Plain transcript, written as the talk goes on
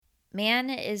Man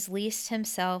is least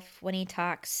himself when he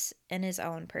talks in his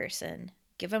own person.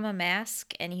 Give him a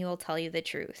mask and he will tell you the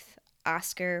truth.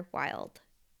 Oscar Wilde.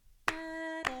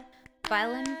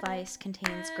 Violent Vice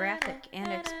contains graphic and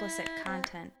explicit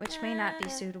content which may not be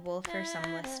suitable for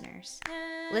some listeners.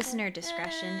 Listener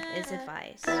discretion is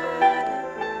advised.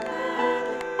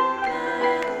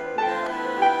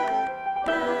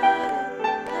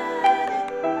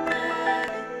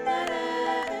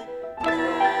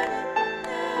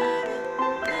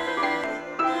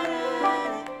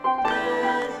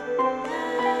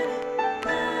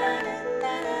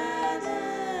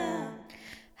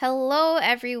 Hello,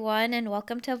 everyone, and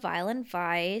welcome to Violent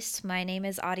Vice. My name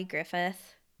is Audie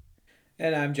Griffith.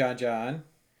 And I'm John John.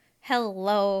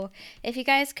 Hello. If you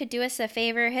guys could do us a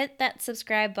favor, hit that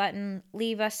subscribe button,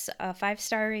 leave us a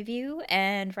 5-star review,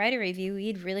 and write a review.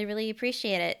 We'd really, really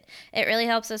appreciate it. It really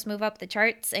helps us move up the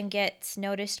charts and get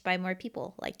noticed by more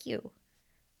people like you.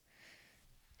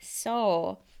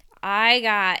 So, I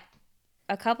got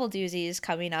a couple doozies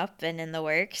coming up and in the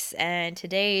works, and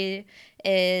today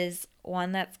is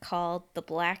one that's called the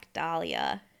Black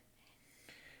Dahlia.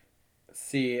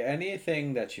 See,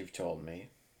 anything that you've told me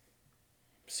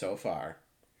so far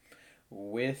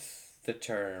with the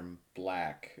term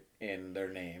black in their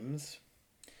names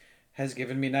has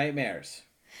given me nightmares.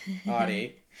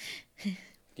 Audie,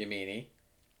 Yamini.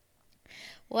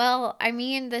 Well, I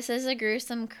mean, this is a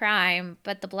gruesome crime,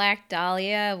 but the Black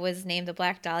Dahlia was named the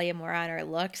Black Dahlia more on her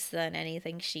looks than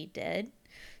anything she did.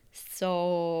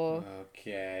 So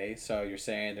Okay, so you're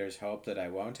saying there's hope that I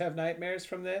won't have nightmares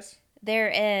from this? there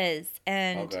is. Oh,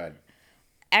 And good.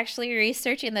 actually,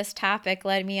 researching this topic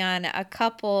led me on a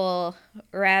couple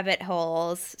rabbit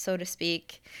holes, so to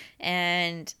speak.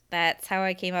 And that's how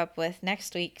I came up with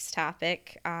next week's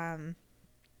topic.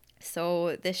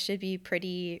 So this should be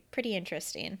pretty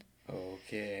interesting.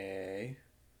 Okay.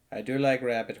 I do like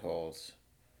rabbit holes.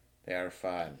 They are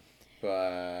fun. But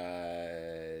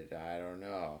I don't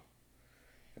know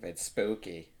if it's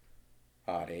spooky,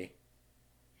 Audie.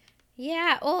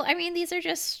 Yeah, well, I mean, these are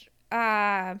just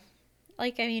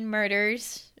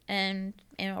murders and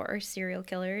or serial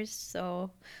killers,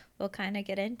 so we'll kind of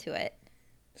get into it.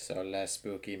 So less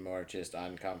spooky, more just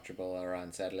uncomfortable or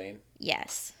unsettling.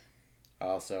 Yes.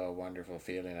 Also a wonderful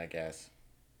feeling, I guess.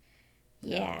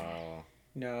 Yeah.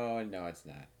 No, it's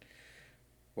not.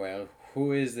 Well,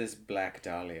 who is this Black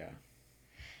Dahlia?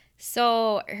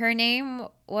 So her name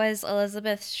was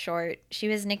Elizabeth Short. She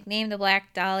was nicknamed the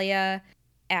Black Dahlia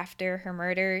after her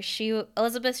murder.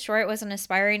 Elizabeth Short was an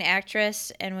aspiring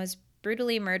actress and was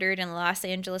brutally murdered in Los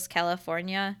Angeles,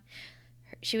 California.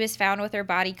 She was found with her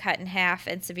body cut in half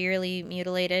and severely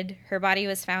mutilated. Her body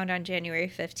was found on January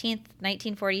 15th,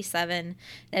 1947,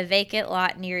 in a vacant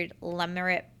lot near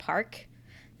Lemerett Park.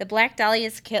 The Black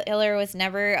Dahlia's killer was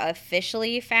never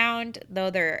officially found,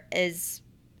 though there is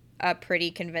a pretty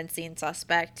convincing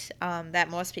suspect that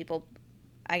most people,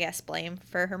 I guess, blame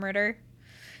for her murder.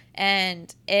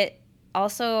 And it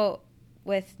also,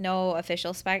 with no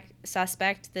official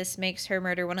suspect, this makes her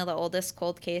murder one of the oldest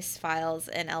cold case files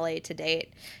in LA to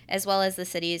date, as well as the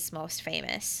city's most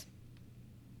famous.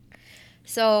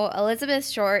 So, Elizabeth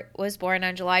Short was born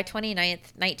on July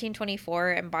 29th,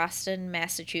 1924, in Boston,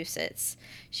 Massachusetts.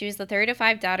 She was the third of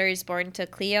 5 daughters born to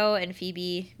Cleo and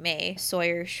Phoebe May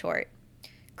Sawyer Short.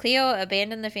 Cleo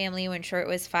abandoned the family when Short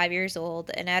was 5 years old,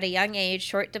 and at a young age,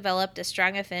 Short developed a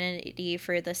strong affinity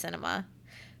for the cinema.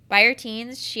 By her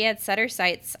teens, she had set her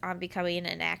sights on becoming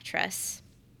an actress.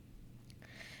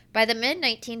 By the mid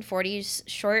 1940s,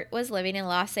 Short was living in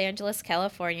Los Angeles,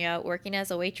 California, working as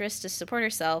a waitress to support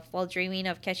herself while dreaming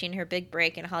of catching her big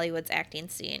break in Hollywood's acting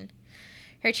scene.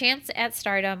 Her chance at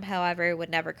stardom, however, would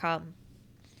never come.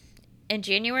 In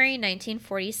January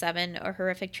 1947, a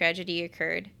horrific tragedy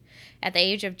occurred. At the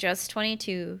age of just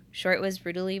 22, Short was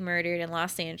brutally murdered in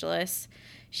Los Angeles.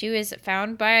 She was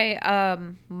found by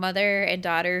mother and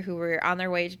daughter who were on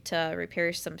their way to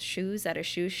repair some shoes at a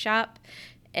shoe shop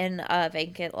in a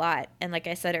vacant lot. And like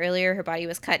I said earlier, her body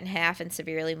was cut in half and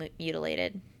severely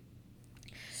mutilated.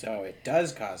 So it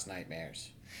does cause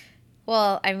nightmares.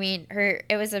 Well, I mean,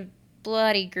 it was a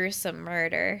bloody, gruesome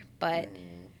murder, but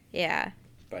Mm, yeah,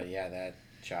 but yeah, that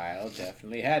child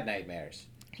definitely had nightmares.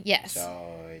 yes.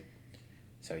 So,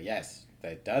 so yes,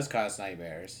 that does cause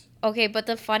nightmares. Okay, but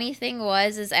the funny thing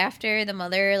is after the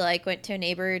mother went to a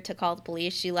neighbor to call the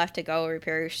police, she left to go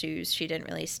repair her shoes. She didn't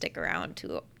really stick around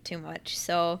too much.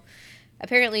 So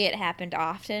apparently it happened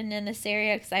often in this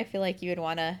area because I feel like you would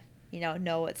want to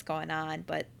know what's going on.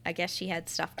 But I guess she had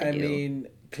stuff to I do. mean,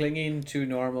 clinging to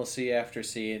normalcy after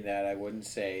seeing that, I wouldn't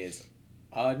say is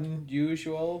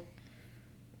unusual.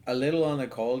 a little on the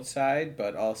cold side,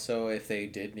 but also if they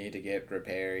did need to get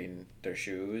repairing their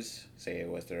shoes, say it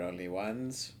was their only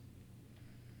ones,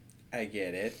 I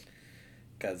get it.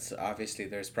 Because obviously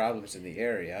there's problems in the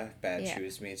area. Bad Yeah.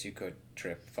 shoes means you could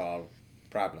trip, fall,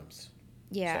 problems.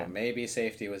 Yeah. So maybe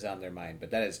safety was on their mind,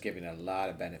 but that is giving a lot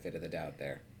of benefit of the doubt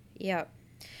there. Yep.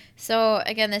 So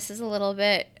again, this is a little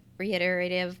bit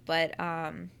reiterative, but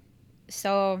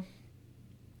so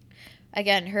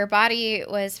again, her body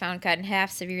was found cut in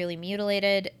half, severely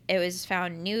mutilated. It was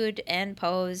found nude and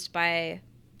posed by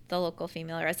the local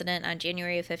female resident on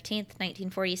January 15th,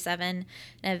 1947,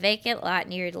 in a vacant lot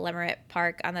near Lemerett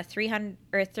Park on the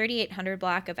 3800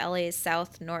 block of LA's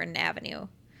South Norton Avenue.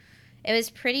 It was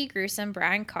pretty gruesome.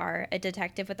 Brian Carr, a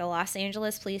detective with the Los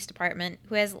Angeles Police Department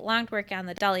who has long worked on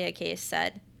the Dahlia case,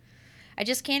 said, "I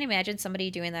just can't imagine somebody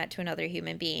doing that to another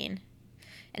human being."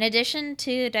 In addition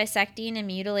to dissecting and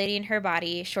mutilating her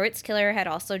body, Short's killer had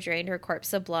also drained her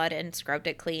corpse of blood and scrubbed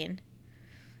it clean.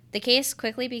 The case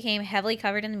quickly became heavily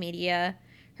covered in the media.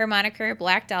 Her moniker,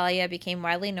 Black Dahlia, became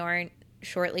widely known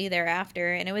shortly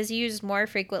thereafter, and it was used more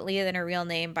frequently than her real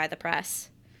name by the press.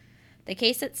 The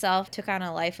case itself took on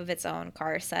a life of its own,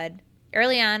 Carr said.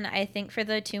 Early on, I think for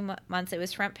the 2 months, it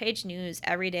was front page news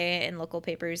every day in local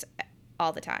papers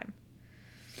all the time.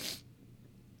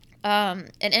 An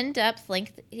in-depth,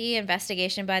 lengthy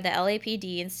investigation by the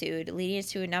LAPD ensued, leading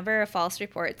to a number of false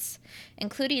reports,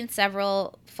 including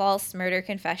several false murder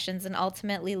confessions and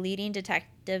ultimately leading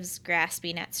detectives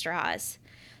grasping at straws.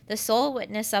 The sole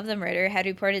witness of the murder had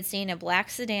reported seeing a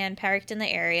black sedan parked in the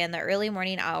area in the early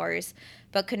morning hours,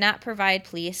 but could not provide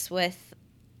police with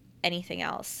anything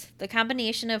else. The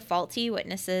combination of faulty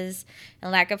witnesses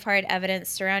and lack of hard evidence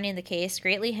surrounding the case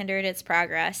greatly hindered its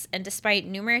progress, and despite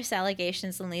numerous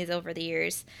allegations and leads over the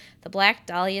years, the Black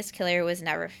Dahlia's killer was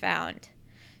never found.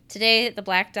 Today, the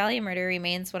Black Dahlia murder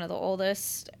remains one of the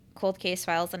oldest cold case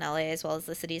files in LA, as well as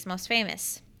the city's most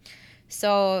famous.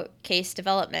 So, case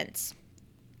developments.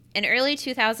 In early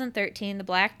 2013, the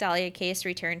Black Dahlia case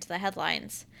returned to the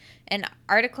headlines. An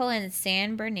article in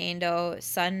San Bernardino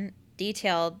Sun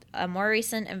detailed a more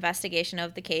recent investigation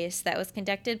of the case that was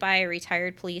conducted by a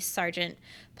retired police sergeant,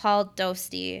 Paul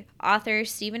Dostie, author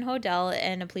Stephen Hodel,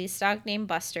 and a police dog named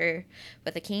Buster,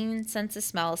 with a keen sense of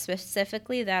smell,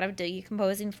 specifically that of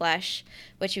decomposing flesh,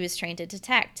 which he was trained to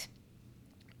detect.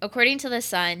 According to the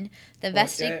Sun, the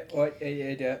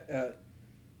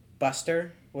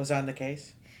Buster was on the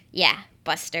case? Yeah,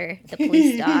 Buster, the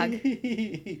police dog.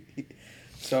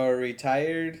 So a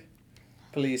retired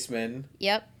policeman.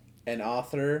 Yep. An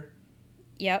author.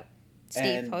 Yep.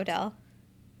 Steve Hodel.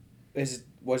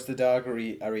 Was the dog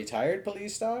a retired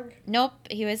police dog? Nope,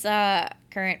 he was a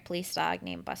current police dog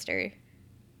named Buster.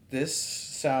 This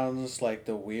sounds like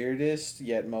the weirdest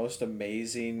yet most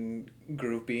amazing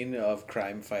grouping of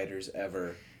crime fighters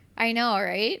ever. I know,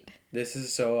 right? This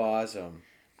is so awesome.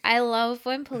 I love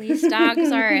when police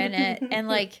dogs are in it, and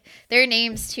like their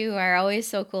names too are always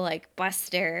so cool, like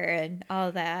Buster and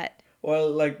all that.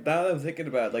 Well, like, now that I'm thinking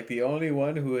about it, like, the only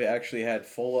one who actually had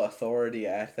full authority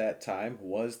at that time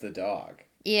was the dog.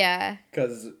 Yeah.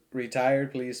 Because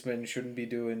retired policemen shouldn't be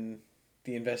doing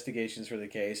the investigations for the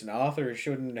case, and authors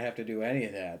shouldn't have to do any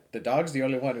of that. The dog's the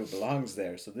only one who belongs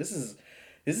there, so this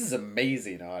is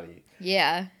amazing, Audie.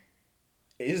 Yeah.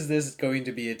 Is this going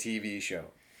to be a TV show?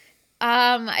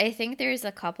 I think there's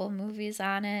a couple movies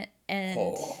on it, and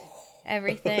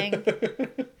everything.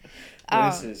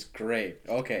 This is great.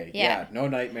 Okay, yeah, no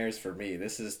nightmares for me.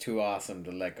 This is too awesome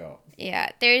to let go. Yeah,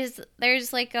 there's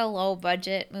like a low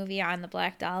budget movie on the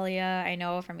Black Dahlia, I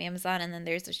know, from Amazon, and then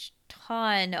there's a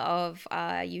ton of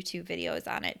YouTube videos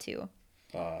on it too.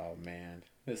 Oh man,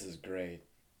 this is great.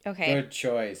 Okay. Good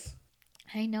choice.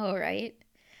 I know, right?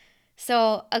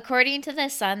 So, according to the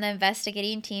Sun, the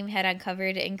investigating team had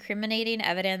uncovered incriminating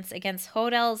evidence against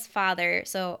Hodel's father.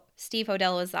 So, Steve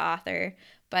Hodel was the author,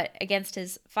 but against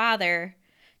his father,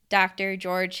 Dr.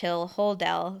 George Hill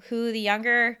Hodel, who the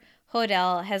younger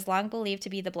Hodel has long believed to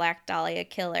be the Black Dahlia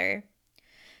killer.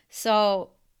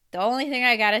 So, the only thing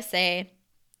I gotta say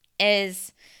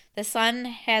is the Sun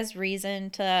has reason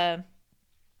to,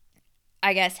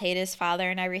 I guess, hate his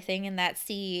father and everything, and that's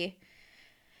the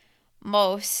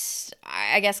most,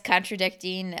 I guess,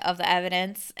 contradicting of the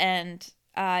evidence. And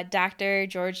Dr.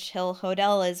 George Hill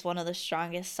Hodel is one of the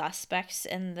strongest suspects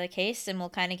in the case, and we'll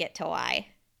kind of get to why.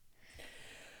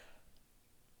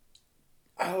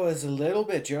 I was a little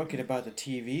bit joking about the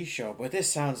TV show, but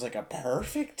this sounds like a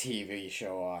perfect TV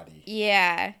show, Audie.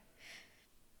 Yeah.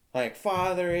 Like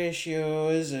father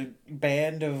issues, a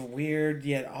band of weird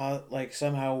yet like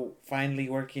somehow finally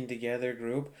working together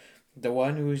group. The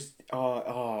one who's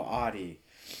Audie.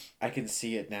 I can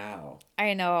see it now.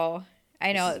 I know.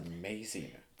 I This know. is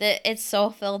amazing. It's so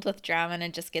filled with drama and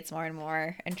it just gets more and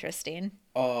more interesting.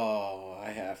 Oh,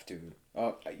 I have to.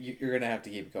 Oh, you're gonna have to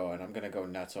keep going. I'm gonna go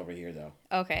nuts over here, though.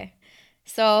 Okay.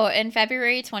 So in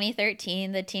February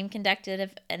 2013, the team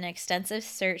conducted an extensive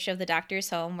search of the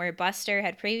doctor's home where Buster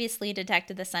had previously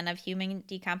detected the scent of human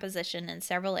decomposition in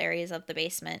several areas of the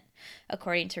basement,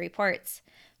 according to reports.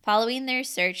 Following their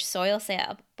search, soil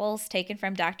samples taken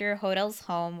from Dr. Hodell's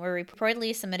home were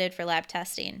reportedly submitted for lab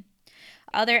testing.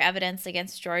 Other evidence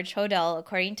against George Hodel,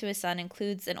 according to his son,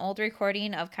 includes an old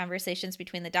recording of conversations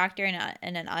between the doctor and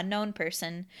an unknown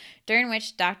person, during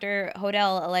which Dr.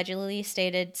 Hodel allegedly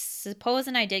stated,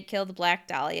 "Supposing I did kill the Black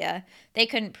Dahlia. They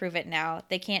couldn't prove it now.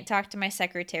 They can't talk to my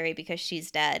secretary because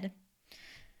she's dead."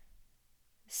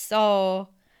 So,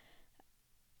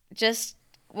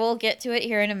 we'll get to it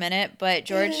here in a minute, but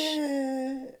George...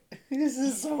 This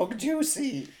is so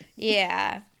juicy.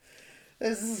 Yeah.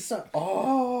 This is so...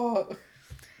 Oh...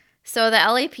 So the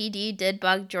LAPD did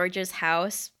bug George's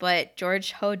house, but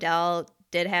George Hodel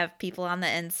did have people on the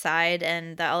inside,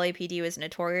 and the LAPD was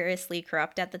notoriously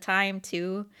corrupt at the time,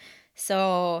 too.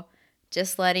 So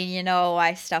just letting you know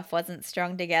why stuff wasn't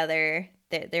strung together,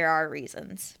 there are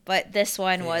reasons. But this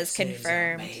one was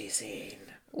confirmed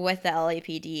with the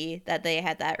LAPD that they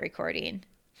had that recording.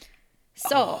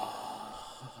 So...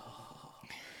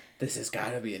 This has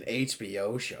got to be an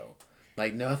HBO show.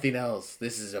 Like nothing else.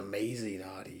 This is amazing,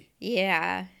 Audie.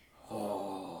 Yeah.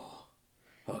 Oh.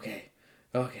 Okay.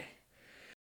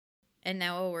 And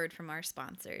now a word from our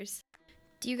sponsors.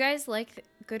 Do you guys like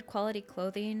good quality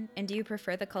clothing, and do you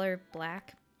prefer the color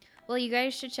black? Well, you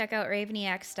guys should check out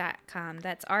RavenyX.com.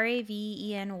 That's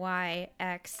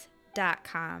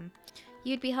RavenyX.com.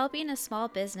 You'd be helping a small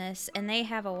business, and they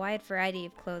have a wide variety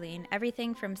of clothing.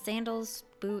 Everything from sandals,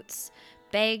 boots,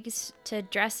 bags, to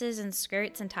dresses and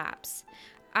skirts and tops.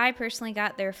 I personally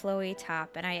got their flowy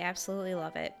top, and I absolutely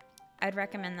love it. I'd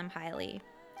recommend them highly.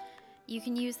 You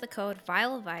can use the code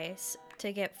VILEVICE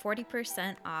to get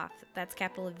 40% off. That's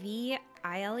capital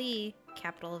VILE,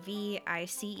 capital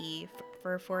VICE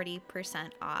for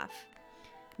 40% off.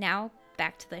 Now,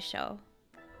 back to the show.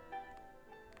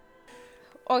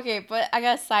 Okay, but I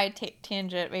got a side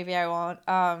tangent. Maybe I won't.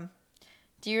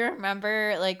 Do you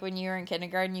remember, like, when you were in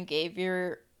kindergarten, you gave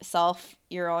yourself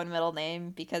your own middle name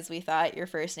because we thought your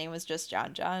first name was just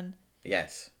John?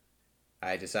 Yes.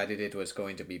 I decided it was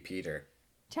going to be Peter.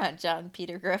 John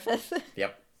Peter Griffith.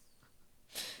 Yep.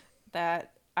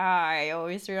 That, I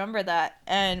always remember that.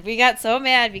 And we got so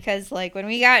mad because, like, when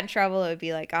we got in trouble, it would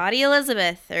be like Audie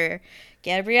Elizabeth or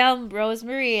Gabrielle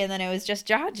Rosemary, and then it was just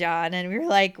John, and we were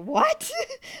like, what?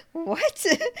 What?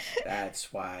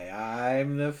 That's why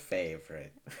I'm the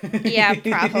favorite. Yeah,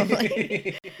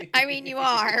 probably. I mean, you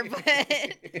are,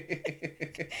 but...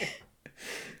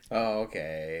 Oh,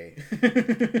 okay.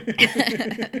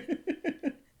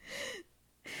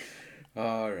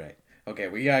 All right. Okay,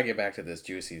 we gotta get back to this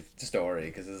juicy story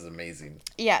because this is amazing.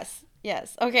 Yes.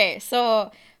 Okay,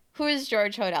 so who is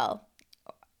George Hodel?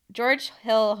 George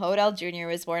Hill Hodel Jr.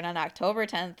 was born on October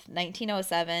 10th,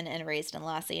 1907, and raised in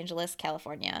Los Angeles,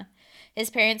 California. His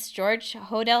parents, George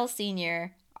Hodel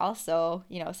Sr., also,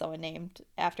 someone named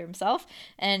after himself,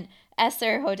 and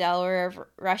Esther Hodel were of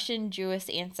Russian Jewish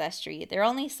ancestry. Their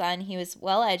only son, he was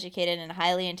well educated and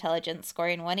highly intelligent,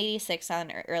 scoring 186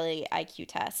 on early IQ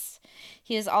tests.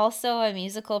 He was also a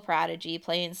musical prodigy,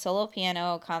 playing solo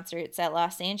piano concerts at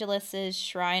Los Angeles'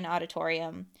 Shrine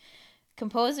Auditorium.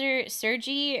 Composer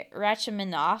Sergei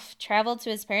Rachmaninoff traveled to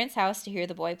his parents' house to hear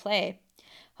the boy play.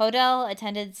 Hodel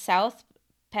attended South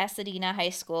Pasadena High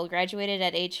School, graduated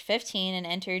at age 15, and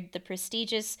entered the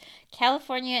prestigious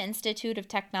California Institute of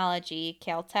Technology,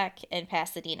 Caltech, in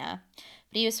Pasadena.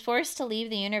 But he was forced to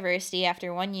leave the university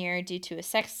after 1 year due to a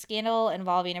sex scandal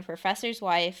involving a professor's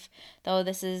wife, though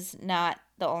this is not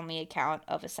the only account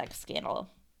of a sex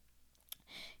scandal.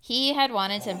 He had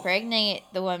wanted to impregnate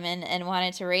the woman and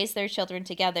wanted to raise their children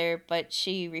together, but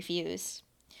she refused.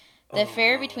 The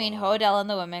affair between Hodel and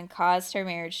the woman caused her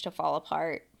marriage to fall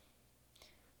apart.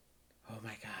 Oh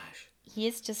my gosh. He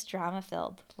is just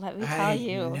drama-filled, let me tell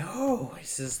you. No,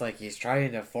 it's just like he's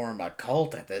trying to form a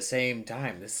cult at the same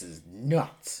time. This is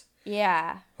nuts.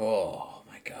 Yeah. Oh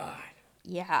my god.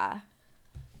 Yeah.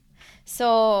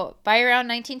 So, by around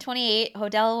 1928,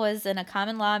 Hodel was in a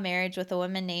common law marriage with a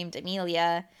woman named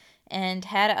Amelia and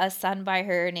had a son by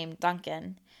her named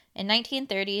Duncan. In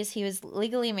 1930s, he was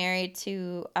legally married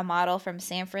to a model from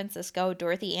San Francisco,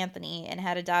 Dorothy Anthony, and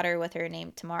had a daughter with her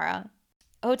named Tamara.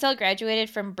 Hotel graduated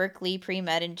from Berkeley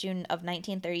Pre-Med in June of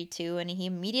 1932, and he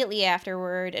immediately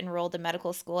afterward enrolled in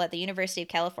medical school at the University of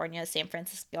California, San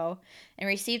Francisco, and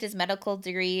received his medical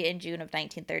degree in June of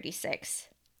 1936.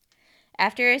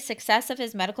 After a success of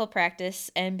his medical practice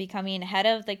and becoming head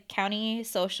of the County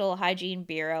Social Hygiene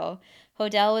Bureau,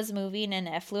 Hodel was moving in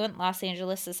affluent Los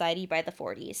Angeles society by the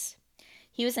 40s.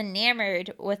 He was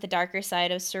enamored with the darker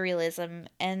side of surrealism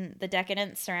and the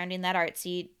decadence surrounding that art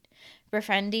scene,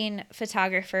 befriending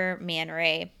photographer Man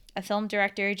Ray, a film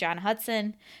director John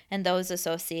Hudson, and those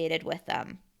associated with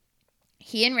them.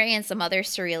 He and Ray and some other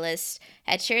surrealists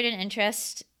had shared an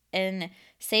interest in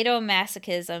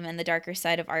sadomasochism and the darker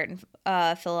side of art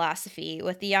and philosophy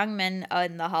with the young men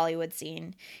in the Hollywood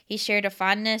scene. He shared a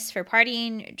fondness for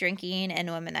partying, drinking, and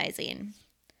womanizing.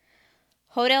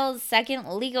 Hodel's second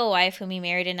legal wife, whom he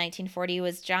married in 1940,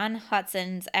 was John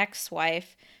Hudson's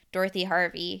ex-wife, Dorothy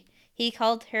Harvey. He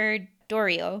called her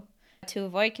Dorio to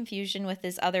avoid confusion with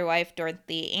his other wife,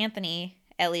 Dorothy Anthony,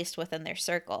 at least within their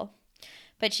circle.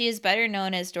 But she is better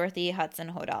known as Dorothy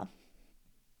Hudson Hodel.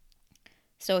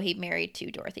 So he married two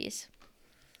Dorothys.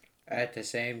 At the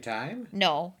same time?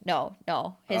 No.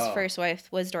 His first wife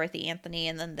was Dorothy Anthony,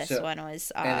 and then this one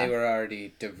was... and they were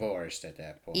already divorced at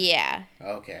that point? Yeah.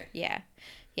 Okay. Yeah.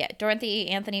 Dorothy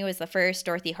Anthony was the first,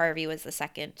 Dorothy Harvey was the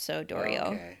second, so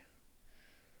Dorio. Okay.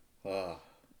 Oh,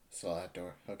 saw that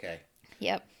door. Okay.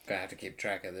 Yep. Gonna have to keep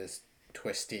track of this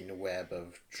twisting web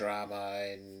of drama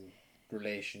and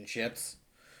relationships.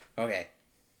 Okay.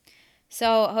 So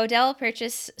Hodel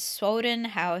purchased Swoden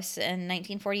House in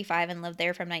 1945 and lived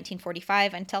there from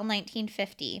 1945 until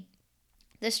 1950.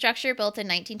 The structure, built in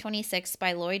 1926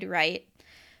 by Lloyd Wright,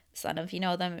 son of,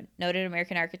 the noted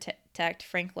American architect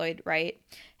Frank Lloyd Wright,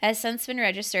 has since been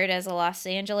registered as a Los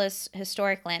Angeles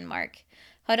historic landmark.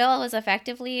 Hodel was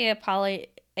effectively a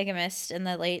polygamist in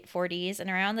the late 40s, and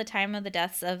around the time of the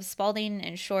deaths of Spaulding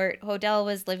and Short, Hodel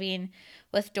was living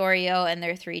with Dorio and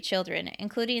their three children,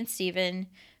 including Stephen,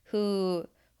 who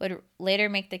would later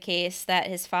make the case that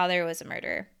his father was a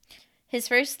murderer. His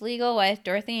first legal wife,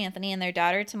 Dorothy Anthony, and their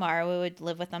daughter, Tamara, would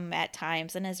live with him at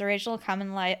times, and his original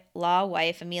common law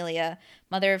wife, Amelia,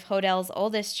 mother of Hodel's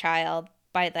oldest child,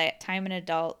 by that time an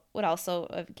adult, would also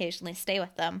occasionally stay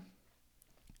with them.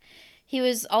 He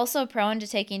was also prone to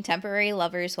taking temporary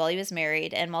lovers while he was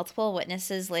married, and multiple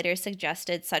witnesses later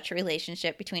suggested such a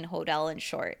relationship between Hodel and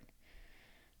Short.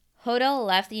 Hodel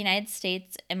left the United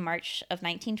States in March of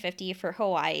 1950 for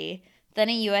Hawaii, then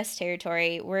a U.S.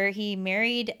 territory, where he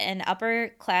married an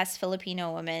upper-class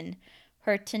Filipino woman,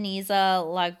 Hortensia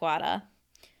Laguada.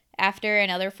 After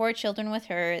another 4 children with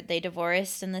her, they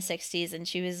divorced in the 60s, and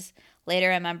she was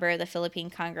later a member of the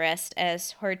Philippine Congress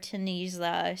as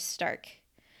Hortensia Stark.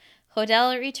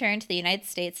 Hodel returned to the United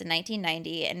States in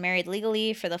 1990 and married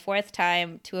legally for the 4th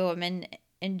time to a woman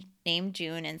named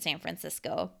June in San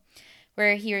Francisco,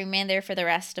 where he remained there for the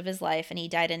rest of his life, and he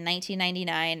died in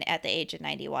 1999 at the age of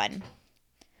 91.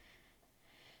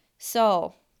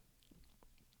 So,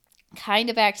 kind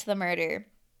of back to the murder.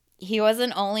 He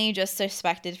wasn't only just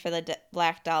suspected for the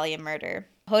Black Dahlia murder.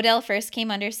 Hodel first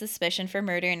came under suspicion for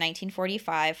murder in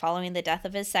 1945 following the death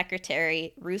of his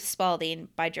secretary, Ruth Spaulding,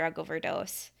 by drug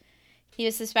overdose. He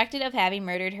was suspected of having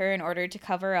murdered her in order to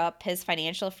cover up his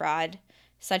financial fraud,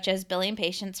 such as billing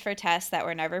patients for tests that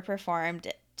were never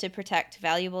performed to protect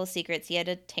valuable secrets he had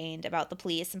obtained about the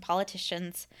police and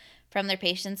politicians from their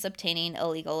patients obtaining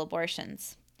illegal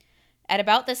abortions. At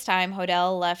about this time,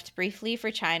 Hodel left briefly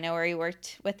for China, where he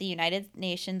worked with the United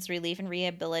Nations Relief and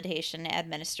Rehabilitation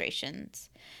Administrations.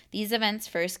 These events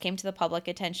first came to the public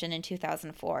attention in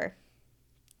 2004,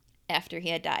 after he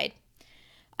had died.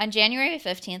 On January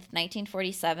 15th,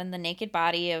 1947, the naked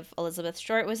body of Elizabeth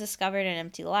Short was discovered in an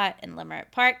empty lot in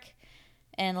Leimert Park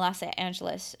in Los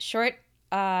Angeles. Short,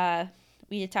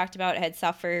 we had talked about, had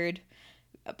suffered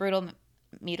brutal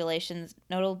mutilations,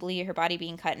 notably her body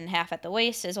being cut in half at the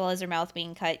waist, as well as her mouth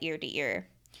being cut ear to ear.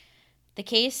 The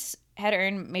case had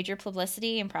earned major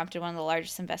publicity and prompted one of the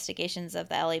largest investigations of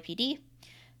the LAPD.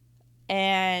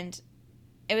 And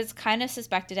it was kind of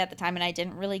suspected at the time, and I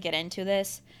didn't really get into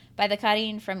this, by the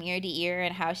cutting from ear to ear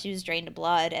and how she was drained of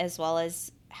blood, as well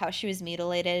as how she was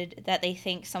mutilated, that they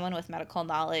think someone with medical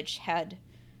knowledge had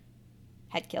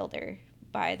killed her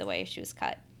by the way she was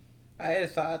cut. I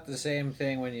had thought the same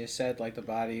thing when you said, like, the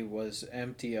body was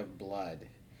empty of blood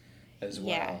as well.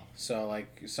 Yeah. So,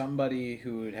 like, somebody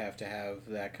who would have to have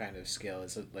that kind of skill,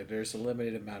 is like, there's a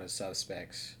limited amount of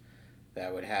suspects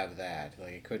that would have that.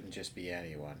 Like, it couldn't just be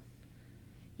anyone.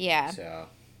 Yeah. So,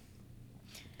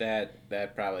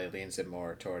 that probably leans it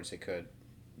more towards it could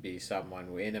be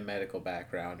someone in a medical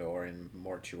background or in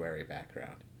mortuary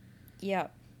background.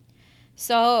 Yep.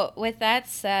 So, with that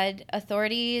said,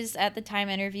 authorities at the time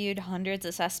interviewed hundreds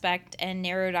of suspects and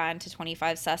narrowed on to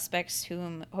 25 suspects,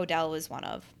 whom Hodel was one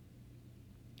of.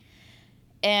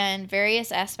 And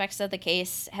various aspects of the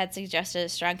case had suggested a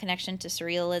strong connection to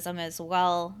surrealism as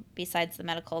well, besides the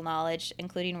medical knowledge,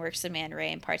 including works of Man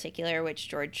Ray in particular, which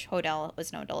George Hodel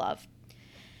was known to love.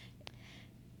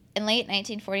 In late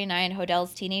 1949,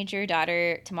 Hodel's teenager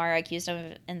daughter, Tamara, accused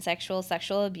him of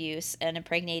sexual abuse and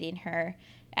impregnating her,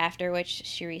 after which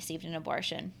she received an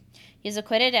abortion. He was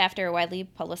acquitted after a widely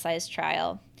publicized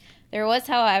trial. There was,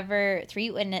 however,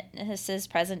 3 witnesses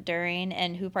present during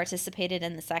and who participated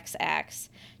in the sex acts.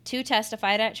 2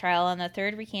 testified at trial, and the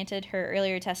third recanted her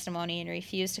earlier testimony and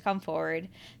refused to come forward,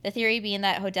 the theory being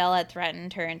that Hodel had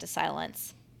threatened her into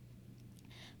silence.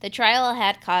 The trial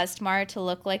had caused Tamara to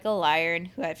look like a liar and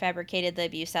who had fabricated the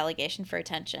abuse allegation for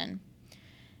attention.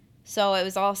 So it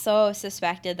was also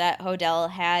suspected that Hodel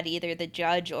had either the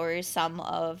judge or some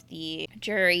of the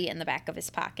jury in the back of his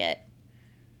pocket.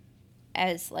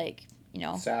 As, like, you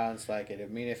know. Sounds like it.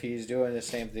 I mean, if he's doing the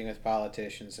same thing with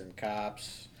politicians and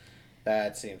cops,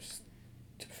 that seems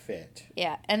to fit.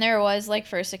 Yeah, and there was, like,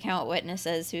 first account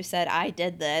witnesses who said, I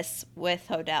did this with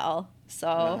Hodel.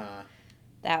 So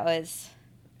that was...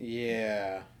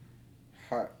 Yeah.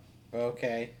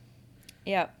 Okay.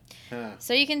 Yep. Huh.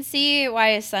 So you can see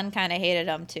why his son kind of hated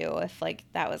him, too, if, like,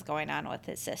 that was going on with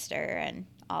his sister and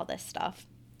all this stuff.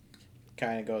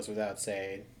 Kind of goes without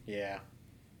saying. Yeah.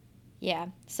 Yeah.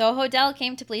 So Hodel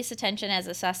came to police attention as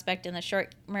a suspect in the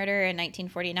Short murder in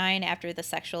 1949 after the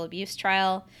sexual abuse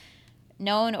trial.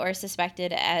 Known or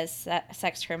suspected as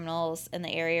sex criminals in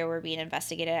the area were being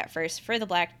investigated at first for the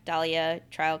Black Dahlia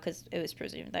trial because it was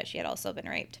presumed that she had also been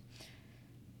raped.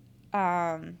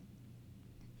 It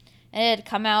had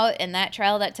come out in that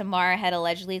trial that Tamara had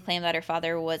allegedly claimed that her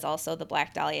father was also the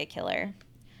Black Dahlia killer.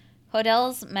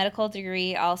 Hodel's medical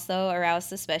degree also aroused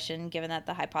suspicion, given that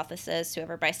the hypothesis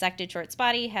whoever bisected Short's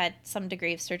body had some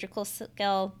degree of surgical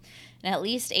skill, and at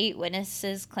least 8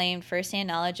 witnesses claimed firsthand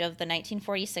knowledge of the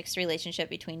 1946 relationship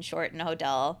between Short and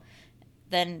Hodel,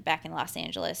 then back in Los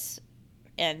Angeles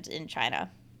and in China.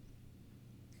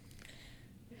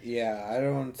 Yeah, I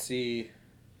don't see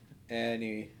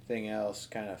anything else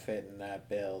kind of fitting that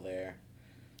bill there.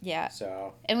 Yeah.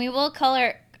 So. And we will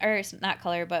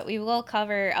we will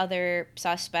cover other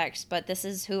suspects, but this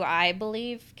is who I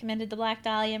believe committed the Black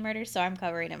Dahlia murder, so I'm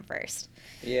covering him first.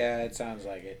 Yeah, it sounds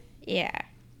like it. Yeah.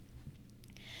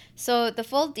 So the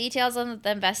full details of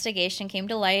the investigation came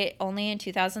to light only in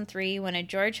 2003 when a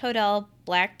George Hodel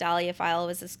Black Dahlia file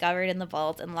was discovered in the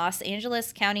vault in Los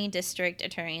Angeles County District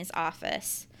Attorney's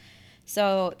Office.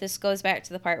 So this goes back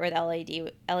to the part where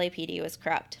the LAPD was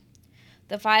corrupt.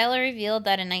 The file revealed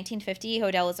that in 1950,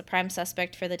 Hodel was a prime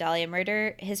suspect for the Dahlia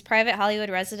murder. His private Hollywood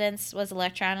residence was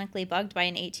electronically bugged by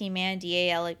an 18-man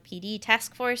DA-LAPD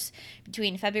task force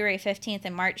between February 15th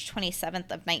and March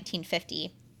 27th of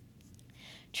 1950.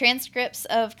 Transcripts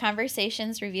of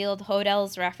conversations revealed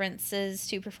Hodel's references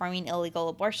to performing illegal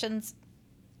abortions,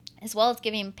 as well as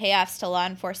giving payoffs to law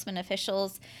enforcement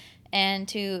officials and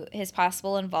to his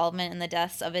possible involvement in the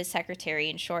deaths of his secretary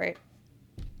in Short.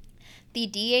 The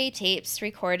DA tapes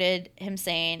recorded him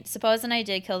saying, "Supposing I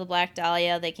did kill the Black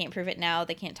Dahlia, they can't prove it now.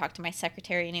 They can't talk to my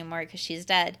secretary anymore because she's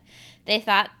dead. They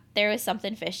thought there was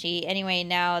something fishy. Anyway,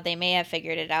 now they may have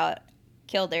figured it out.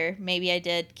 Killed her. Maybe I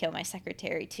did kill my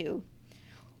secretary too."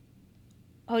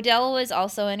 Hodel was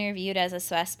also interviewed as a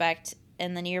suspect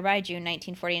in the nearby June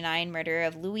 1949 murder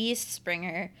of Louise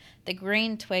Springer, the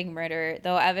Green Twig murder,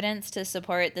 though evidence to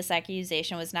support this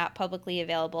accusation was not publicly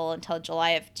available until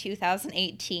July of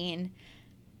 2018,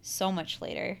 so much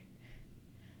later.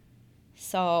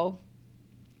 So,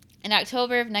 in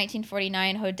October of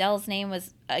 1949, Hodel's name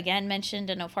was again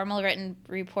mentioned in a formal written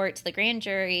report to the grand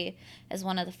jury as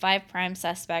one of the 5 prime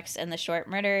suspects in the Short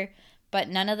murder, but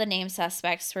none of the named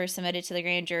suspects were submitted to the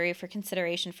grand jury for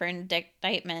consideration for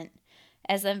indictment,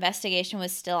 as the investigation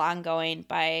was still ongoing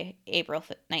by April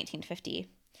 1950.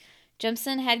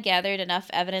 Jimson had gathered enough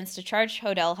evidence to charge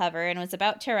Hodel, however, and was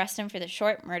about to arrest him for the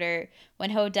Short murder when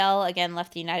Hodel again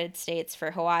left the United States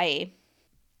for Hawaii.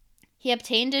 He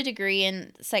obtained a degree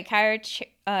in psychiatry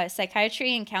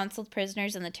and counseled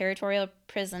prisoners in the Territorial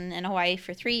Prison in Hawaii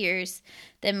for 3 years,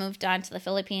 then moved on to the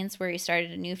Philippines where he started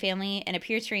a new family and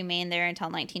appeared to remain there until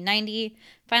 1990,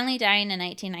 finally dying in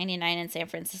 1999 in San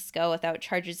Francisco without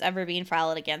charges ever being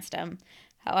filed against him.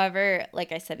 However,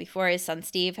 like I said before, his son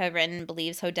Steve had written and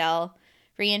believes Hodel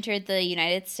re-entered the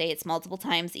United States multiple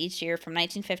times each year from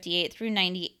 1958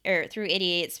 through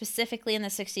 88, specifically in the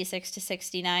 66 to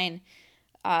 69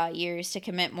 years to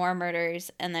commit more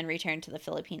murders and then return to the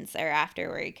Philippines thereafter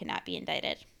where he could not be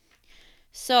indicted.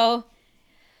 So,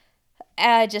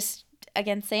 just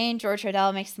again saying George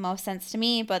Riddell makes the most sense to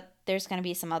me, but there's going to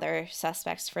be some other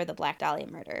suspects for the Black Dahlia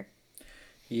murder.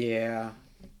 Yeah,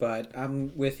 but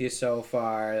I'm with you so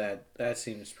far that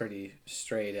seems pretty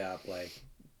straight up like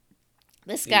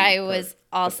This guy was the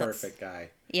also perfect guy.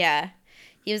 Yeah,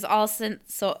 he was all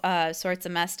sorts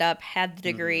of messed up. Had the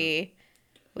degree,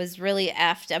 was really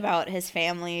effed about his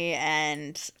family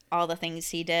and all the things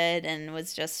he did, and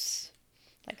was just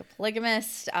like a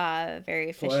polygamist,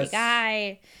 very fishy Plus,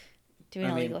 guy,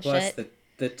 doing illegal plus shit.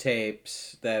 the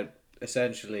tapes that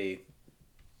essentially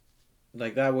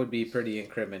like that would be pretty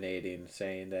incriminating,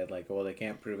 saying that like, well, they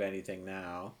can't prove anything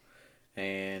now,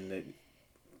 and that,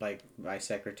 like my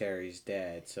secretary's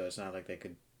dead, so it's not like they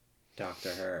could talk to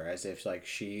her as if like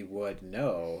she would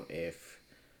know if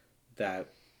that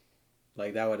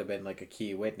like that would have been like a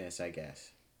key witness, I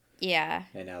guess. Yeah.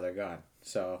 And now they're gone.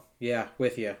 So yeah,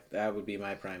 with you, that would be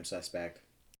my prime suspect.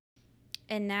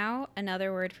 And now,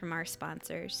 another word from our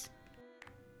sponsors.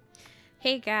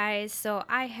 Hey guys, so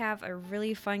I have a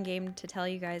really fun game to tell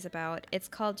you guys about. It's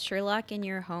called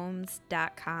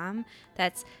SherlockInYourHomes.com.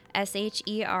 That's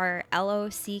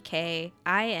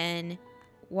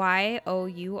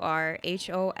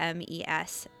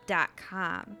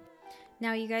SherlockInYourHomes.com.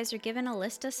 Now, you guys are given a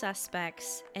list of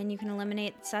suspects, and you can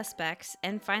eliminate suspects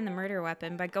and find the murder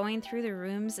weapon by going through the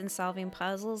rooms and solving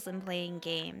puzzles and playing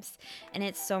games. And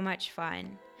it's so much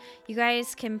fun. You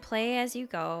guys can play as you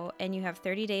go, and you have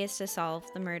 30 days to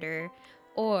solve the murder.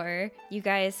 Or you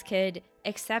guys could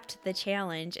accept the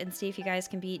challenge and see if you guys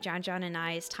can beat John and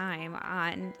I's time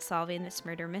on solving this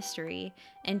murder mystery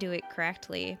and do it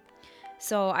correctly.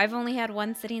 So I've only had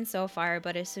one sitting so far,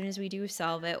 but as soon as we do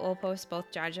solve it, we'll post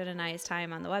both John and I's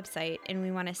time on the website, and we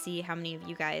want to see how many of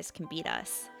you guys can beat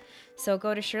us. So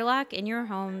go to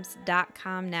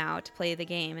SherlockInYourHomes.com now to play the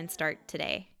game and start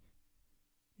today.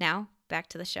 Now, back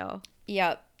to the show.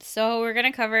 Yep. So we're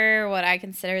going to cover what I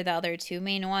consider the other two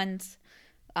main ones.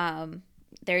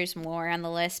 There's more on the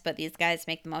list, but these guys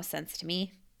make the most sense to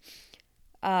me.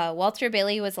 Walter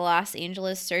Bailey was a Los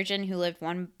Angeles surgeon who lived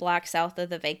one block south of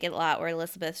the vacant lot where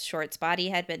Elizabeth Short's body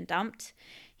had been dumped.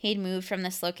 He'd moved from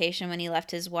this location when he left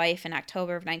his wife in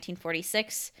October of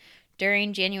 1946.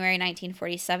 During January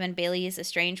 1947, Bailey's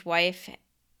estranged wife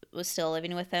was still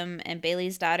living with him, and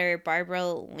Bailey's daughter,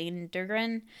 Barbara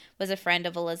Lindgren, was a friend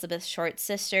of Elizabeth Short's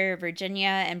sister,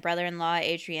 Virginia, and brother-in-law,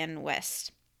 Adrian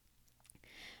West.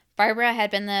 Barbara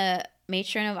had been the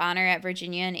matron of honor at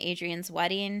Virginia and Adrian's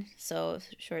wedding, so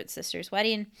Short's sister's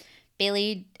wedding.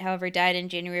 Bailey, however, died in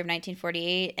January of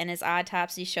 1948, and his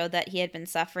autopsy showed that he had been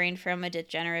suffering from a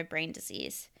degenerative brain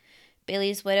disease.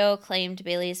 Bailey's widow claimed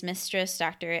Bailey's mistress,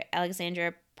 Dr.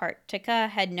 Alexandra Partica,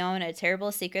 had known a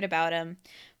terrible secret about him,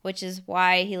 which is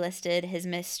why he listed his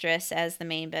mistress as the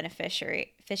main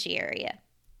beneficiary.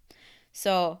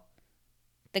 So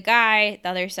the guy, the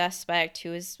other suspect,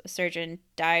 who was a surgeon,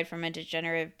 died from a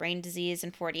degenerative brain disease in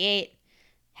 48,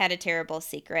 had a terrible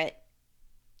secret,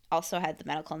 also had the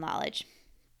medical knowledge.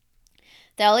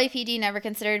 The LAPD never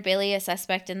considered Bailey a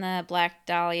suspect in the Black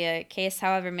Dahlia case.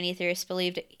 However, many theorists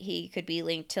believed he could be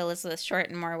linked to Elizabeth Short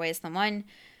in more ways than one,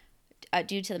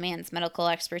 due to the man's medical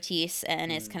expertise and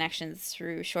his connections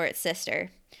through Short's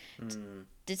sister.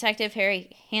 Detective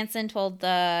Harry Hansen told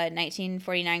the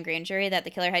 1949 grand jury that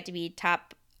the killer had to be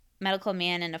top medical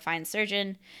man and a fine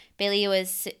surgeon. Bailey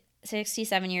was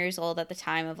 67 years old at the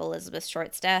time of Elizabeth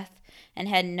Short's death and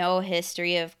had no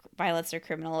history of violence or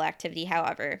criminal activity.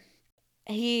 However,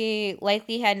 he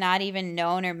likely had not even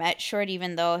known or met Short,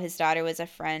 even though his daughter was a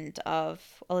friend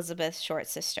of Elizabeth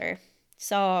Short's sister.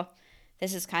 So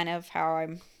this is kind of how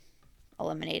I'm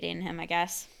eliminating him, I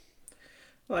guess.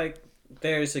 Like,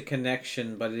 there's a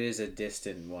connection, but it is a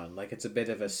distant one. Like, it's a bit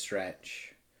of a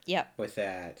stretch. Yep. With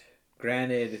that.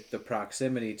 Granted, the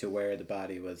proximity to where the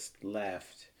body was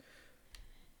left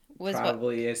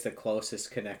probably is the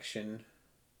closest connection.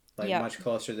 Like, much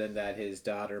closer than that his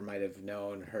daughter might have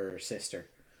known her sister.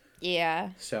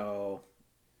 Yeah. So,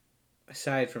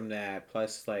 aside from that,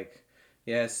 plus, like,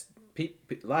 yes,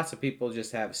 lots of people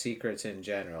just have secrets in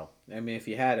general. I mean, if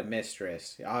you had a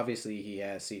mistress, obviously he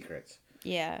has secrets.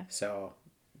 Yeah. So,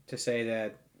 to say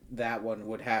that that one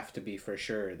would have to be for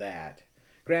sure that.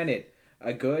 Granted,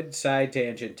 a good side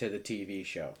tangent to the TV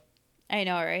show. I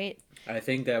know, right? I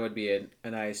think that would be a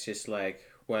nice, just like,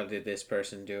 well, did this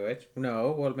person do it?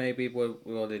 No, well, maybe,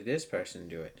 well, did this person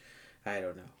do it? I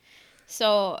don't know.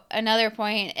 So another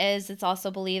point is it's also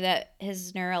believed that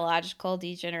his neurological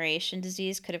degeneration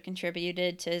disease could have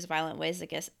contributed to his violent ways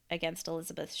against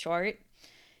Elizabeth Short.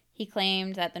 He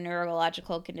claimed that the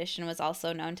neurological condition was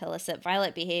also known to elicit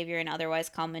violent behavior in otherwise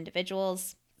calm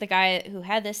individuals. The guy who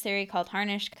had this theory, called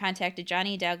Harnish, contacted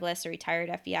Johnny Douglas, a retired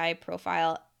FBI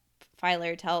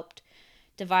profiler, to help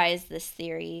devise this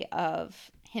theory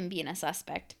of him being a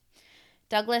suspect.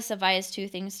 Douglas advised two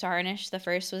things to Harnish. The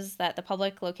first was that the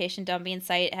public location dumping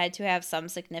site had to have some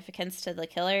significance to the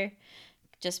killer,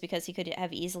 just because he could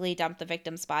have easily dumped the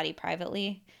victim's body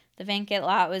privately. The vacant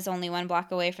lot was only 1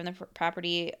 block away from the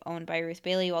property owned by Ruth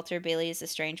Bailey, Walter Bailey's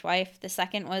estranged wife. The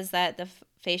second was that the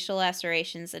facial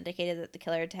lacerations indicated that the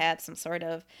killer had had some sort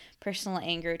of personal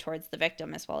anger towards the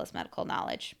victim, as well as medical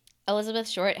knowledge. Elizabeth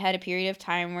Short had a period of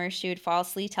time where she would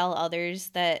falsely tell others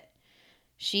that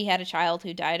she had a child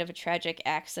who died of a tragic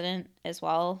accident as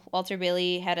well. Walter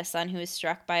Bailey had a son who was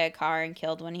struck by a car and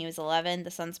killed when he was 11.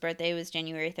 The son's birthday was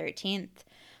January 13th.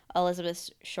 Elizabeth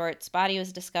Short's body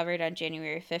was discovered on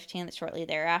January 15th, shortly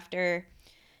thereafter.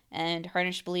 And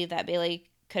Harnish believed that Bailey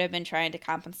could have been trying to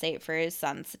compensate for his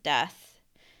son's death.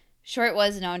 Short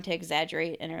was known to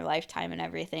exaggerate in her lifetime and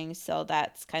everything, so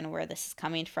that's kind of where this is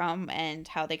coming from and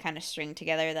how they kind of string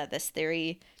together that this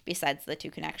theory, besides the two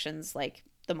connections, like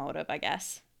the motive, I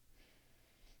guess.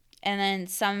 And then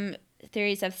some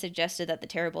theories have suggested that the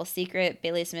terrible secret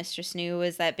Bailey's mistress knew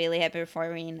was that Bailey had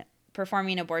been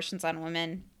performing abortions on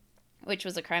women, which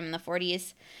was a crime in the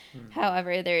 40s.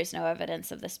 However, there is no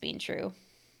evidence of this being true.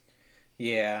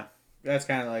 Yeah, that's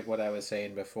kind of like what I was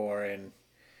saying before, and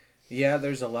yeah,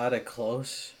 there's a lot of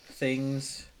close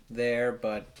things there,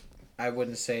 but I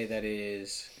wouldn't say that it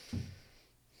is.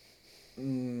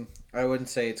 I wouldn't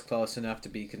say it's close enough to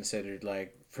be considered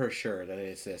like for sure that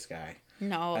it's this guy.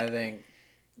 No. I think,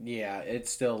 yeah,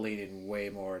 it's still leaning way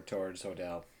more towards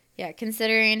Hodel. Yeah,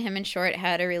 considering him and Short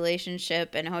had a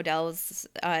relationship and Hodel was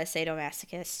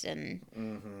sadomasochist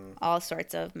and all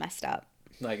sorts of messed up.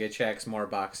 Like, it checks more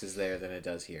boxes there than it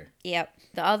does here. Yep.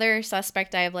 The other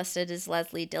suspect I have listed is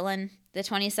Leslie Dillon. The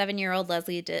 27-year-old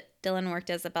Leslie Dillon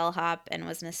worked as a bellhop and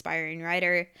was an aspiring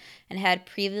writer and had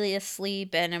previously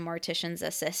been a mortician's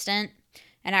assistant.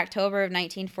 In October of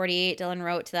 1948, Dillon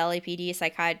wrote to the LAPD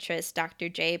psychiatrist Dr.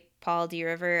 J. Paul D.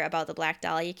 River about the Black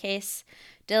Dahlia case.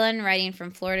 Dillon, writing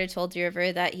from Florida, told D.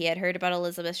 River that he had heard about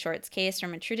Elizabeth Short's case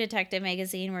from a True Detective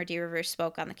magazine where D. River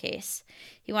spoke on the case.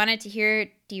 He wanted to hear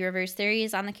D. River's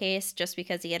theories on the case just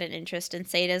because he had an interest in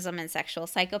sadism and sexual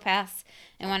psychopaths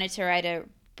and wanted to write a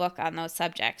book on those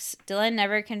subjects. Dillon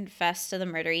never confessed to the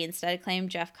murder. He instead claimed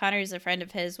Jeff Connors, a friend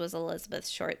of his, was Elizabeth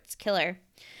Short's killer.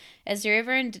 As D.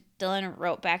 River and Dillon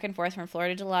wrote back and forth from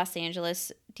Florida to Los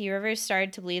Angeles, D. River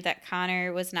started to believe that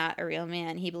Connor was not a real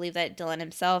man. He believed that Dillon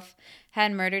himself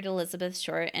had murdered Elizabeth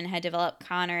Short and had developed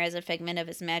Connor as a figment of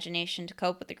his imagination to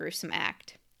cope with the gruesome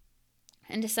act.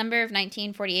 In December of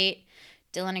 1948,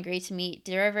 Dillon agreed to meet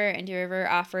D. River, and D. River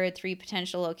offered 3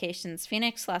 potential locations: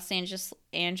 Phoenix, Los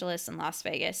Angeles, and Las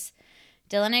Vegas.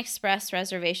 Dillon expressed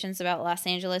reservations about Los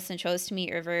Angeles and chose to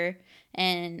meet River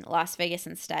in Las Vegas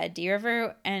instead. D.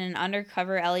 River and an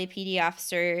undercover LAPD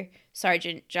officer,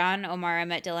 Sergeant John O'Mara,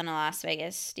 met Dillon in Las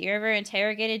Vegas. D. River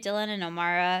interrogated Dillon, and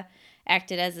O'Mara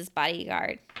acted as his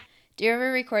bodyguard. D.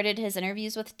 River recorded his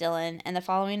interviews with Dillon, and the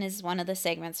following is one of the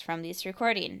segments from these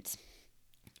recordings.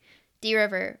 D.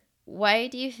 River: why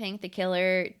do you think the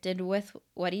killer did with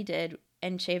what he did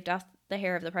and shaved off the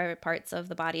hair of the private parts of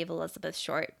the body of Elizabeth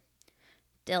Short?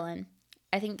 Dillon: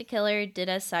 I think the killer did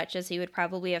as such as he would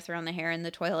probably have thrown the hair in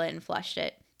the toilet and flushed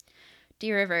it.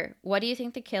 D. River: what do you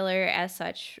think the killer as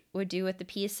such would do with the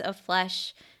piece of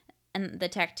flesh and the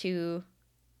tattoo,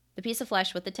 the piece of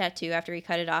flesh with the tattoo after he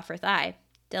cut it off her thigh?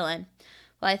 Dillon: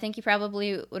 well, I think he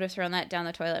probably would have thrown that down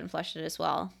the toilet and flushed it as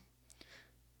well.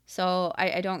 So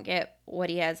I don't get what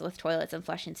he has with toilets and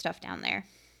flushing stuff down there.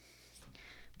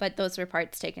 But those were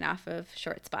parts taken off of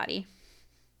Short's body.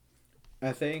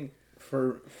 I think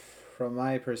from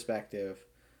my perspective,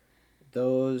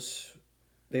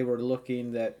 they were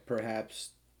looking that perhaps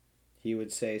he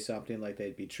would say something like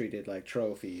they'd be treated like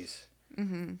trophies.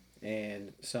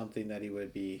 And something that he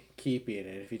would be keeping.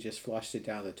 And if he just flushed it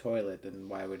down the toilet, then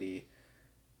why would he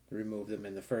remove them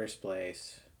in the first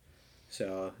place?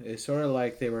 So it's sort of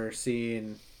like they were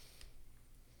seeing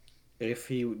if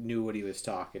he knew what he was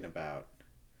talking about.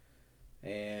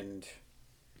 And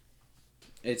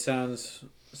it sounds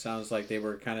like they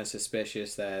were kind of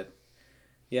suspicious that,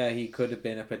 yeah, he could have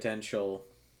been a potential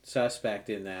suspect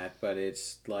in that, but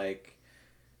it's like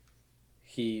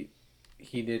he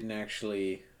didn't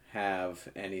actually have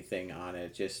anything on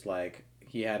it. Just like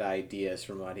he had ideas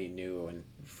from what he knew, and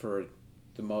for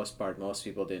the most part, most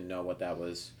people didn't know what that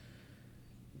was.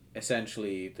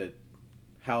 Essentially,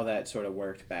 how that sort of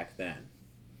worked back then,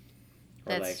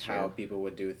 or That's like true. how people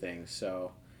would do things.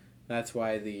 So that's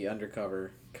why the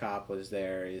undercover cop was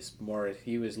there is more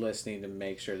he was listening to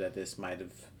make sure that this might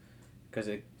have, because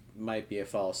it might be a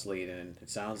false lead, and it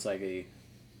sounds like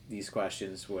these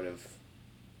questions would have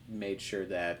made sure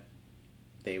that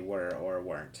they were or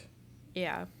weren't.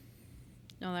 Yeah.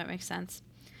 No, that makes sense.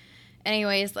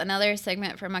 Anyways, another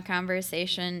segment from a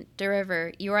conversation.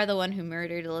 DeRiver, you are the one who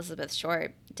murdered Elizabeth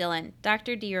Short. Dylan,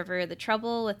 Dr. DeRiver, the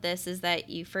trouble with this is that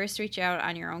you first reach out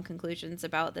on your own conclusions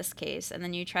about this case, and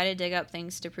then you try to dig up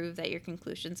things to prove that your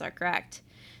conclusions are correct.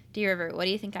 DeRiver, what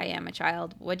do you think I am, a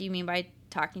child? What do you mean by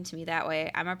talking to me that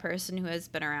way? I'm a person who has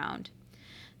been around.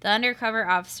 The undercover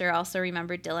officer also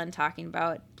remembered Dylan talking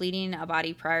about bleeding a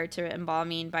body prior to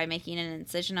embalming by making an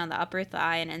incision on the upper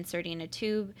thigh and inserting a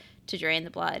tube to drain the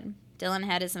blood. Dylan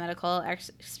had his medical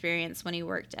experience when he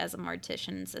worked as a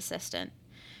mortician's assistant.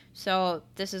 So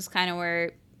this is kind of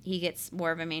where he gets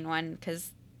more of a main one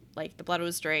because, like, the blood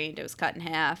was drained, it was cut in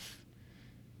half.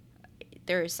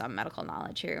 There is some medical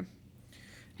knowledge here.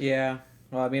 Yeah.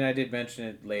 Well, I mean, I did mention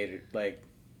it later, like,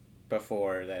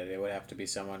 before, that it would have to be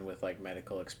someone with, like,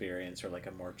 medical experience or, like,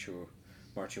 a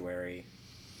mortuary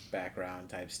background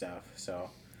type stuff, so.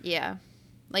 Yeah.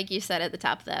 Like you said at the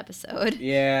top of the episode.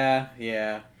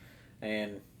 Yeah.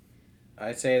 And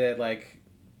I'd say that, like,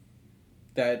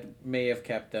 that may have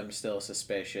kept them still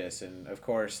suspicious. And, of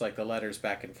course, like, the letters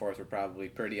back and forth were probably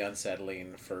pretty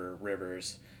unsettling for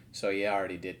Rivers. So he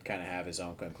already did kind of have his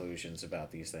own conclusions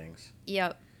about these things.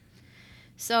 Yep.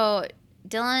 So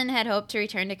Dylan had hoped to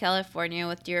return to California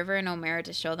with DeRiver and O'Mara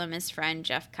to show them his friend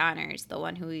Jeff Connors, the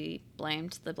one who he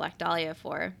blamed the Black Dahlia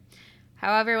for.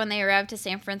 However, when they arrived to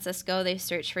San Francisco, they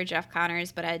searched for Jeff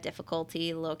Connors but had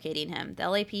difficulty locating him. The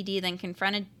LAPD then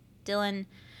confronted Dylan,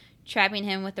 trapping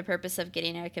him with the purpose of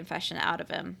getting a confession out of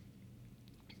him.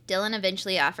 Dylan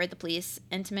eventually offered the police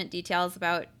intimate details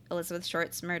about Elizabeth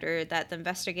Short's murder that the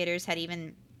investigators had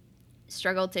even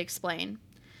struggled to explain.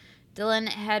 Dylan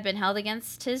had been held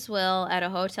against his will at a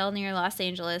hotel near Los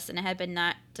Angeles and had been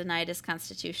not denied his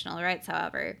constitutional rights,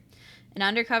 however. An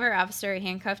undercover officer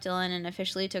handcuffed Dylan and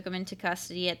officially took him into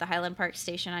custody at the Highland Park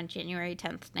station on January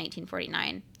 10th,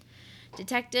 1949.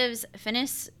 Detectives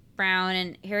Finis Brown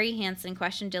and Harry Hansen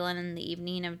questioned Dylan in the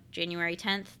evening of January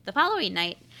 10th. The following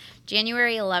night,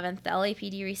 January 11th, the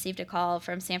LAPD received a call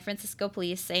from San Francisco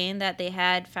police saying that they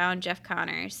had found Jeff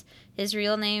Connors. His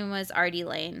real name was Artie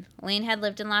Lane. Lane had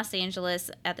lived in Los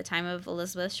Angeles at the time of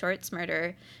Elizabeth Short's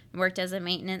murder and worked as a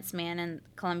maintenance man in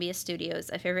Columbia Studios,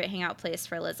 a favorite hangout place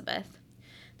for Elizabeth.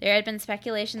 There had been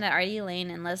speculation that Artie Lane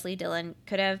and Leslie Dillon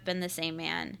could have been the same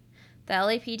man. The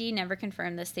LAPD never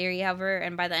confirmed this theory, however,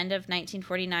 and by the end of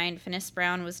 1949, Finis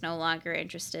Brown was no longer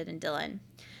interested in Dylan.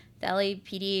 The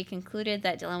LAPD concluded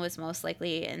that Dylan was most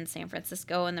likely in San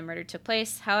Francisco when the murder took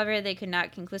place. However, they could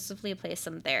not conclusively place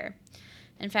him there.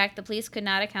 In fact, the police could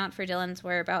not account for Dylan's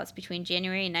whereabouts between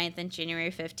January 9th and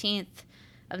January 15th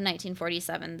of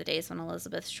 1947, the days when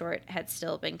Elizabeth Short had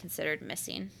still been considered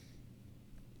missing.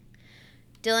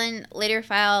 Dylan later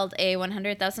filed a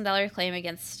 $100,000 claim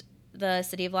against the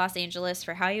city of Los Angeles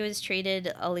for how he was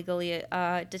treated, illegally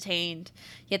detained.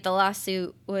 Yet the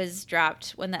lawsuit was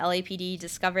dropped when the LAPD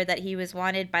discovered that he was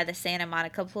wanted by the Santa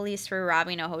Monica police for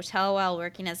robbing a hotel while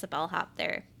working as a bellhop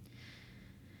there.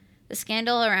 The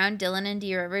scandal around Dylan and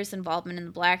DeRiver's involvement in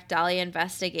the Black Dahlia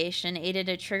investigation aided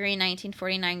a triggering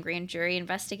 1949 grand jury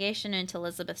investigation into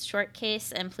Elizabeth Short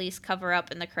case and police cover-up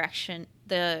in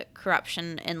the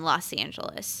corruption in Los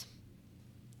Angeles.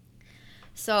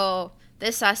 So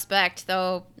this suspect,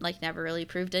 though, never really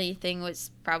proved anything,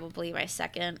 was probably my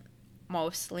second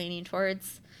most leaning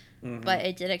towards. Mm-hmm. But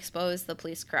it did expose the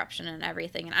police corruption and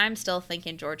everything. And I'm still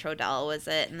thinking George Hodel was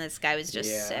it, and this guy was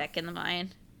just sick in the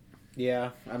mind. Yeah,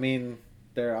 I mean,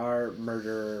 there are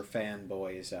murderer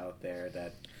fanboys out there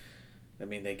that, I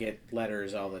mean, they get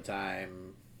letters all the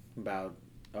time about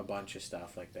a bunch of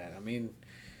stuff like that. I mean,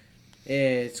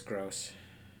 it's gross.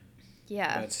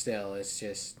 Yeah. But still, it's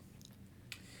just,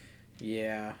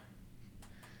 yeah.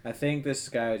 I think this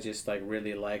guy just,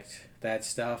 really liked that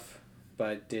stuff,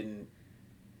 but didn't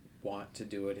want to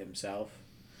do it himself.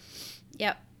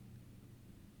 Yep.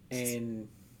 And,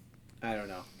 I don't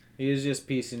know. He was just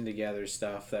piecing together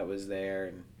stuff that was there,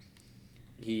 and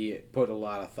he put a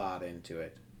lot of thought into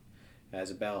it. As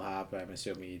a bellhop, I'm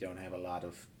assuming you don't have a lot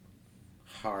of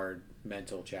hard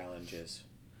mental challenges.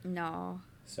 No.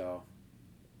 So,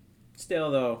 still,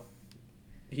 though,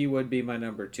 he would be my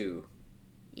number 2.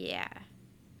 Yeah.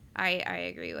 I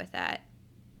agree with that.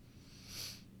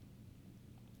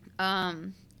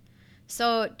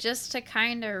 So, just to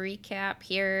kind of recap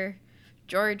here,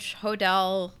 George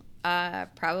Hodel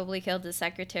probably killed his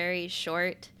secretary,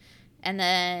 Short, and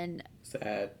then... Is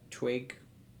that Twig?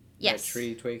 Yes. That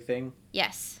tree twig thing?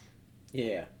 Yes.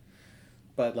 Yeah.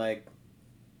 But, like,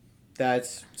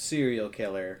 that's serial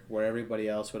killer, where everybody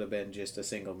else would have been just a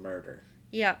single murder.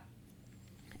 Yep.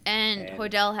 And And-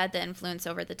 Hodel had the influence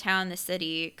over the town, the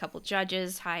city, a couple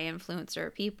judges, high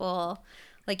influencer people.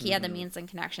 Like, he had the means and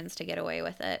connections to get away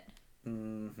with it.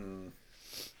 Mm-hmm.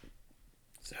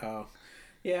 So,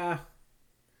 yeah.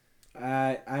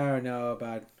 I don't know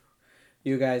about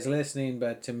you guys listening,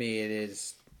 but to me it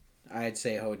is, I'd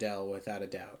say Hodel without a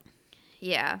doubt.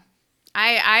 Yeah.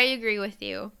 I agree with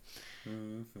you.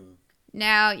 Mm-hmm.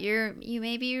 Now, you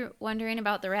may be wondering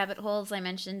about the rabbit holes I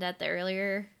mentioned at the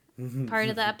earlier part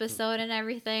of the episode and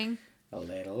everything. A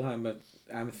little.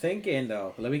 I'm thinking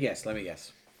though. Let me guess.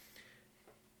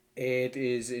 It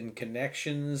is in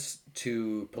connections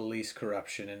to police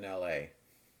corruption in L.A.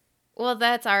 Well,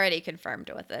 that's already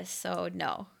confirmed with this, so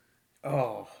no.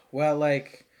 Oh well,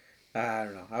 like I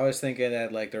don't know. I was thinking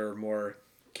that like there were more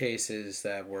cases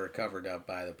that were covered up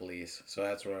by the police, so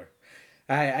that's where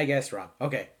I guess wrong.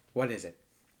 Okay, what is it?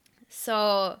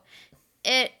 So,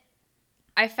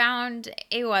 I found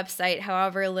a website,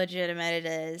 however legitimate it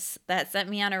is, that sent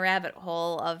me on a rabbit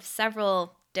hole of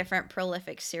several different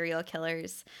prolific serial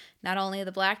killers. Not only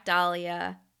the Black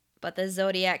Dahlia, but the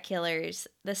Zodiac killers,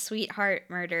 the Sweetheart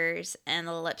murders, and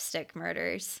the Lipstick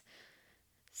murders.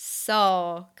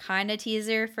 So, kind of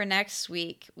teaser for next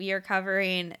week. We are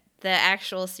covering the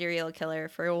actual serial killer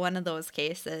for one of those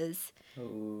cases.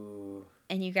 Ooh.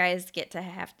 And you guys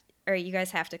you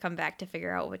guys have to come back to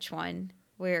figure out which one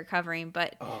we're covering.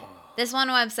 But this one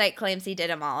website claims he did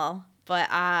them all. But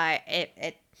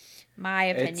my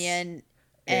opinion,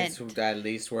 It's at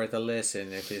least worth a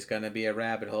listen. If it's gonna be a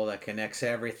rabbit hole that connects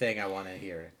everything, I want to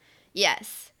hear it.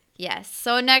 yes.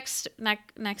 So next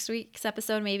week's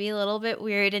episode may be a little bit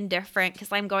weird and different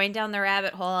because I'm going down the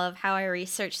rabbit hole of how I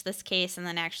researched this case and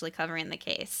then actually covering the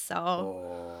case. So.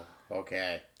 Oh,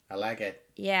 okay. I like it.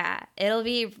 Yeah, it'll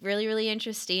be really, really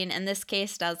interesting. And this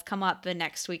case does come up in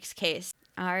next week's case.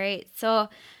 All right. So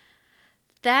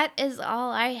that is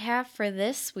all I have for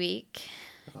this week.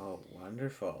 Oh,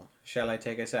 wonderful. Shall I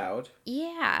take us out?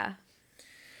 Yeah.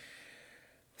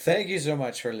 Thank you so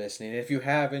much for listening. If you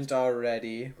haven't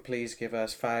already, please give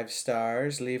us 5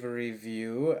 stars, leave a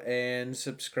review, and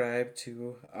subscribe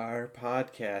to our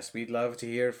podcast. We'd love to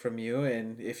hear from you,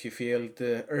 and if you feel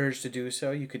the urge to do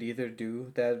so, you could either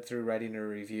do that through writing a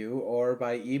review or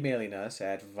by emailing us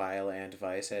at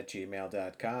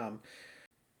vileandvice@gmail.com,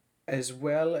 as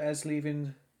well as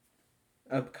leaving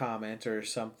a comment or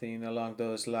something along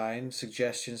those lines.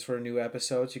 Suggestions for new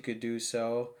episodes, you could do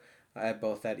so at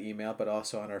both that email, but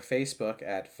also on our Facebook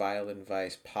at Vile and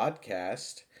Vice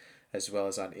Podcast, as well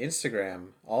as on Instagram,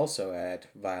 also at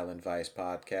Vile and Vice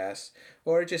Podcast.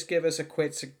 Or just give us a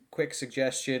quick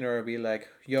suggestion, or be like,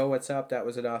 yo, what's up? That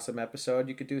was an awesome episode.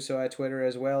 You could do so at Twitter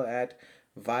as well at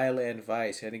Vile and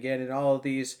Vice. And again, in all of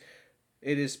these,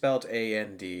 it is spelled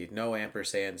A-N-D. No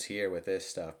ampersands here with this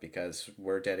stuff because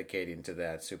we're dedicating to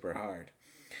that super hard.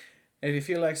 And if you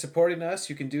feel like supporting us,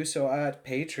 you can do so at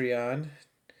Patreon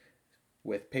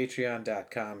with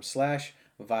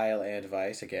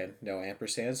patreon.com/vileandvice. Again, no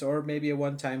ampersands, or maybe a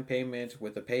one-time payment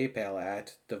with a PayPal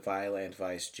at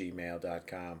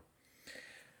thevileandvice@gmail.com.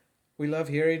 We love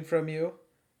hearing from you.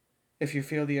 If you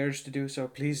feel the urge to do so,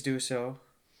 please do so.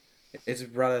 It's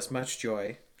brought us much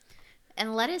joy.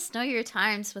 And let us know your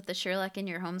times with the Sherlock in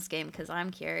Your Homes game because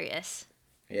I'm curious.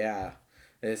 Yeah,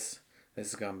 this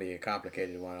is going to be a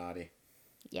complicated one, Audie.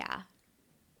 Yeah.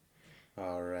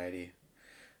 Alrighty.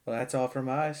 Well, that's all from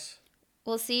us.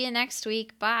 We'll see you next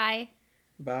week. Bye.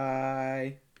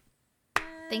 Bye.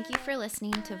 Thank you for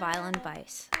listening to Vile and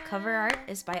Vice. Cover art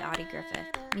is by Audie Griffith.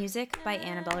 Music by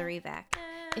Annabelle Revac.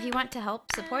 If you want to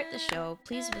help support the show,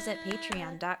 please visit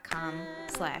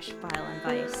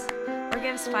patreon.com/vileandvice. Or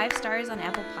give us 5 stars on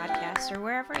Apple Podcasts or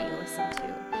wherever you listen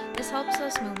to. This helps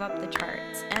us move up the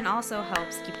charts and also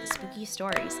helps keep the spooky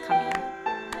stories coming.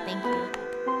 Thank you.